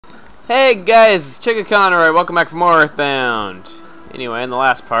Hey guys, it's Chica Conroy. Welcome back for more EarthBound. Anyway, in the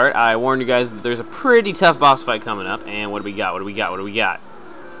last part, I warned you guys that there's a pretty tough boss fight coming up. And what do we got? What do we got? What do we got?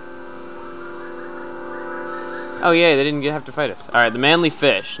 Oh yeah, they didn't have to fight us. Alright, the manly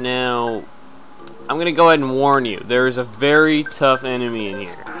fish. Now, I'm going to go ahead and warn you. There's a very tough enemy in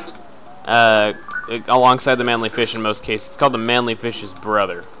here. Alongside the manly fish in most cases. It's called the manly fish's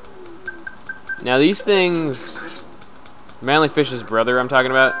brother. Now these things... Manly fish's brother I'm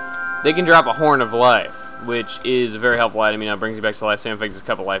talking about, they can drop a horn of life, which is a very helpful item. You know, it brings you back to life. Same effect as a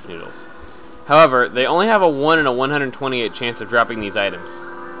couple life noodles. However, they only have a 1 in a 128 chance of dropping these items.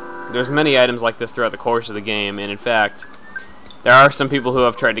 There's many items like this throughout the course of the game, and in fact, there are some people who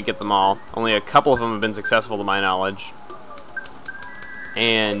have tried to get them all. Only a couple of them have been successful to my knowledge.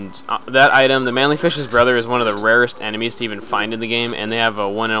 And that item, the manly fish's brother, is one of the rarest enemies to even find in the game, and they have a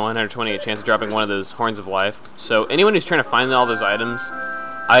 1 in a 128 chance of dropping one of those horns of life. So anyone who's trying to find all those items,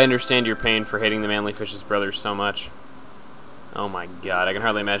 I understand your pain for hating the manly fish's brother so much. Oh my god, I can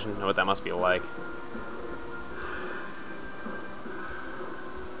hardly imagine what that must be like.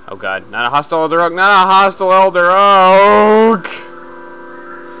 Oh god, not a hostile elder oak, not a hostile elder oak!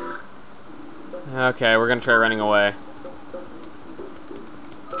 Okay, we're gonna try running away.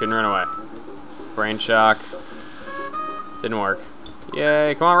 Couldn't run away. Brain shock. Didn't work.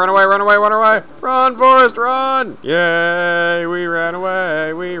 Yay, come on, run away, run away, run away! Run, Forrest, run! Yay, we ran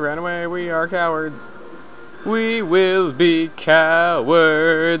away, we are cowards. We will be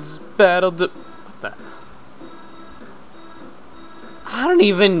cowards. What the? I don't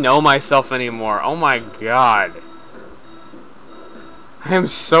even know myself anymore. Oh my god. I am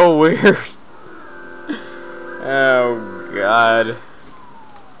so weird. Oh god.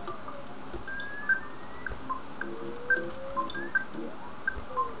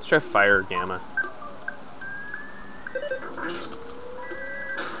 Let's try fire gamma.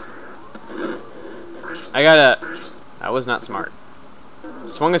 That was not smart.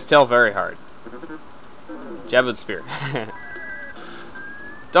 Swung its tail very hard. Jab with spear.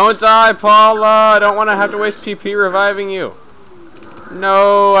 Don't die, Paula! I don't want to have to waste PP reviving you.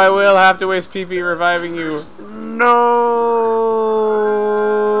 No, I will have to waste PP reviving you. No!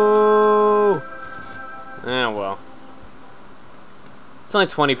 Eh, well. It's only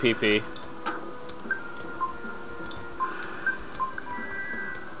 20 PP.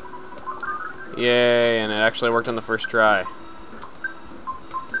 Yay, and it actually worked on the first try.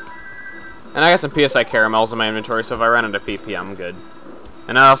 And I got some PSI caramels in my inventory, so if I run into PP, I'm good.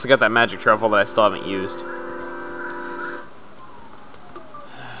 And I also got that magic truffle that I still haven't used.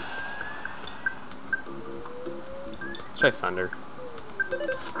 Let's try thunder.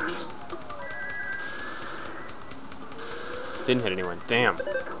 Didn't hit anyone. Damn.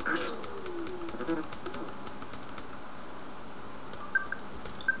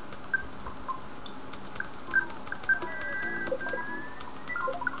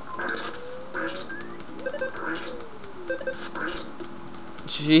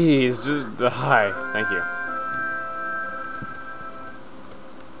 Jeez, just die. Thank you.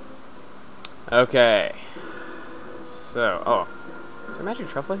 Okay. So, oh. Is there a magic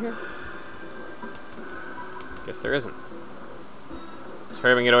truffle here? Guess there isn't. Let's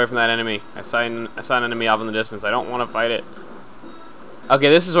hurry up and get away from that enemy. I saw an enemy off in the distance. I don't want to fight it. Okay,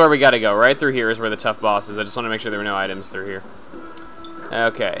 this is where we gotta go. Right through here is where the tough boss is. I just want to make sure there were no items through here.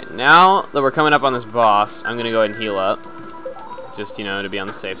 Okay, now that we're coming up on this boss, I'm gonna go ahead and heal up. Just, you know, to be on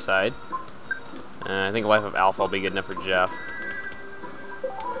the safe side. I think Life of Alpha will be good enough for Jeff.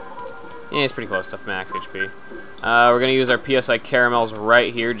 Yeah, he's pretty close to max HP. We're going to use our PSI caramels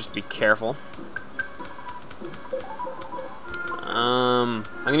right here. Just be careful. I'm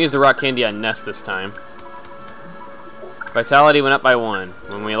going to use the rock candy on Nest this time. Vitality went up by 1.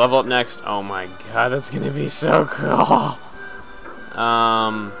 When we level up next, oh my god, that's going to be so cool.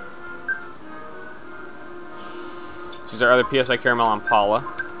 Use our other PSI caramel on Paula.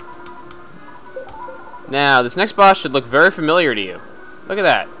 Now, this next boss should look very familiar to you. Look at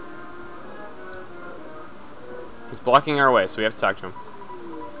that. He's blocking our way, so we have to talk to him.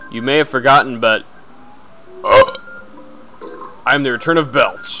 You may have forgotten, but... I'm the return of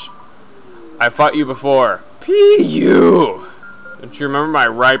Belch. I fought you before. P.U. Don't you remember my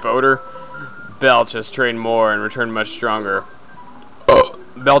ripe odor? Belch has trained more and returned much stronger.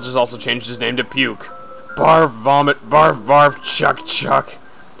 Belch has also changed his name to Puke. Barf, vomit, barf, barf, chuck, chuck.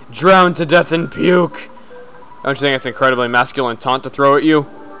 Drown to death in puke. Don't you think that's an incredibly masculine taunt to throw at you?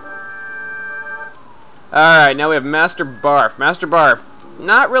 Alright, now we have Master Barf. Master Barf,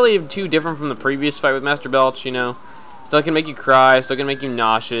 not really too different from the previous fight with Master Belch, you know. Still can make you cry, still can make you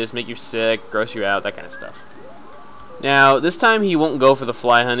nauseous, make you sick, gross you out, that kind of stuff. Now, this time he won't go for the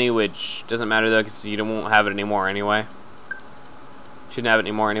fly honey, which doesn't matter though, because you won't have it anymore anyway. Shouldn't have it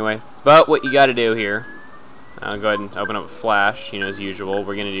anymore anyway. But what you got to do here, I'll go ahead and open up a flash, as usual.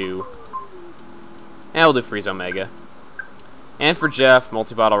 We're going to do, we'll do Freeze Omega. And for Jeff,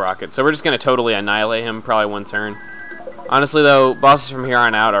 multi-bottle rocket. So we're just going to totally annihilate him, probably one turn. Honestly though, bosses from here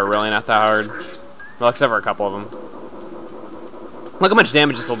on out are really not that hard. Well, except for a couple of them. Look how much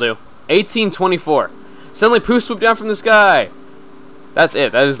damage this will do. 1824. Suddenly Pooh swooped down from the sky. That's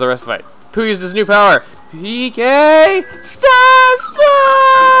it. That is the rest of the fight. Pooh used his new power. PK Starstorm!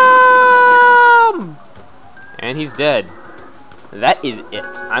 And he's dead. That is it.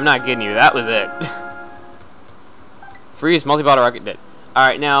 I'm not kidding you. That was it. Freeze, multi-bottle rocket dead.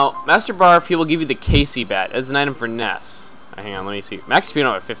 Alright, now, Master Barf, he will give you the Casey bat as an item for Ness. Hang on, let me see. Max speed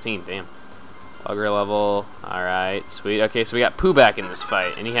on at 15, damn. Bugger level. Alright, sweet. Okay, so we got Pooh back in this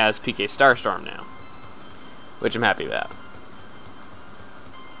fight, and he has PK Starstorm now. Which I'm happy about.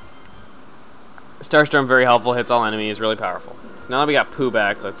 Starstorm, very helpful, hits all enemies, really powerful. So now that we got Pooh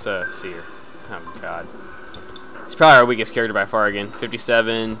back, let's see here. Oh, God. He's probably our weakest character by far again.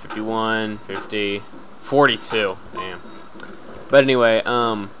 57, 51, 50, 42. Damn. But anyway,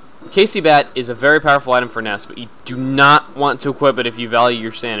 Casey Bat is a very powerful item for Ness, but you do not want to equip it if you value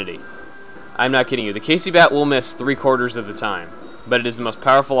your sanity. I'm not kidding you. The Casey Bat will miss 3/4 of the time, but it is the most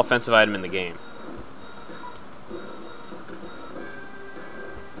powerful offensive item in the game.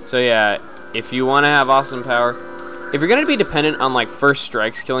 So yeah, if you want to have awesome power, if you're going to be dependent on like first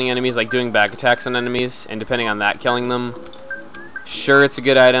strikes killing enemies, like doing back attacks on enemies, and depending on that killing them, sure, it's a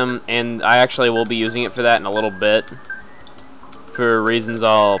good item, and I actually will be using it for that in a little bit, for reasons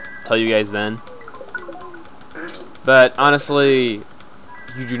I'll tell you guys then. But honestly,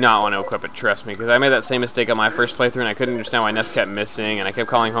 you do not want to equip it, trust me, because I made that same mistake on my first playthrough, and I couldn't understand why Ness kept missing, and I kept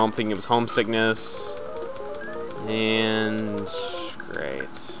calling home thinking it was homesickness. And great.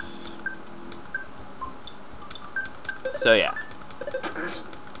 So yeah.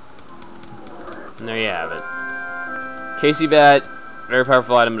 And there you have it. Casey Bat, very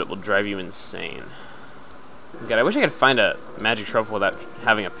powerful item, but it will drive you insane. God, I wish I could find a magic truffle without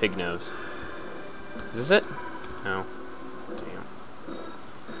having a pig nose. Is this it? No. Damn.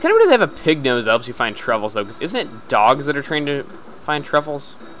 It's kind of weird they have a pig nose that helps you find truffles, though, because isn't it dogs that are trained to find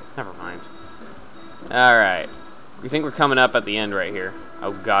truffles? Never mind. Alright. We think we're coming up at the end right here.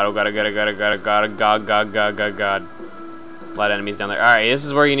 Oh god, oh god, oh god, oh god, oh god, oh god, oh god, god, god, god, god. A lot of enemies down there. Alright, this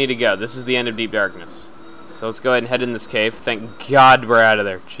is where you need to go. This is the end of Deep Darkness. So let's go ahead and head in this cave. Thank God we're out of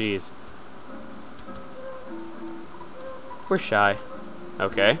there. Jeez. We're shy.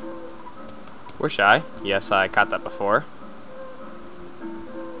 Okay. We're shy. Yes, I caught that before.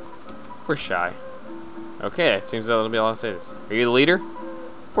 We're shy. Okay, it seems that'll be all I'll say this. Are you the leader?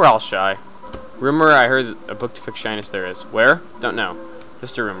 We're all shy. Rumor, I heard a book to fix shyness there is. Where? Don't know.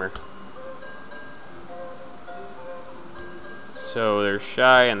 Just a rumor. So they're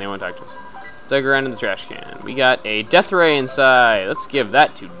shy and they won't talk to us. Let's dig around in the trash can. We got a death ray inside. Let's give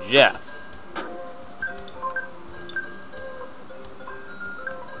that to Jeff.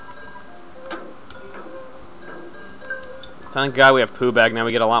 Thank God we have Pooh bag. Now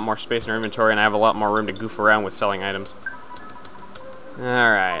we get a lot more space in our inventory, and I have a lot more room to goof around with selling items.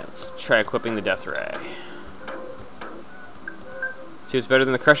 Alright, let's try equipping the death ray. See what's better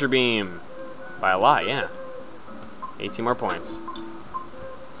than the crusher beam. By a lot, yeah. 18 more points.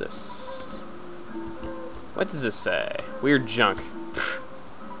 What's this? What does this say? Weird junk.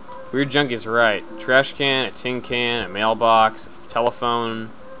 Weird junk is right. Trash can, a tin can, a mailbox, a telephone,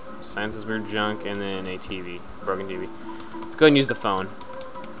 sign says weird junk, and then a TV. Broken TV. Let's go ahead and use the phone.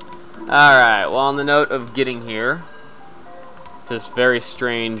 Alright, well, on the note of getting here to this very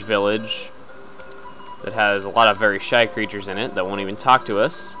strange village that has a lot of very shy creatures in it that won't even talk to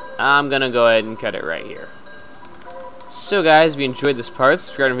us, I'm gonna go ahead and cut it right here. So guys, if you enjoyed this part,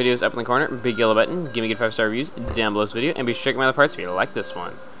 subscribe to my videos up in the corner, big yellow button, give me good 5-star reviews down below this video, and be sure to check my other parts if you like this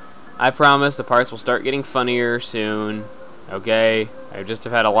one. I promise the parts will start getting funnier soon, okay? I just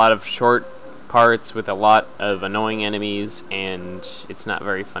have had a lot of short parts with a lot of annoying enemies, and it's not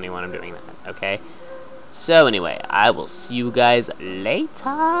very funny when I'm doing that, okay? So anyway, I will see you guys later.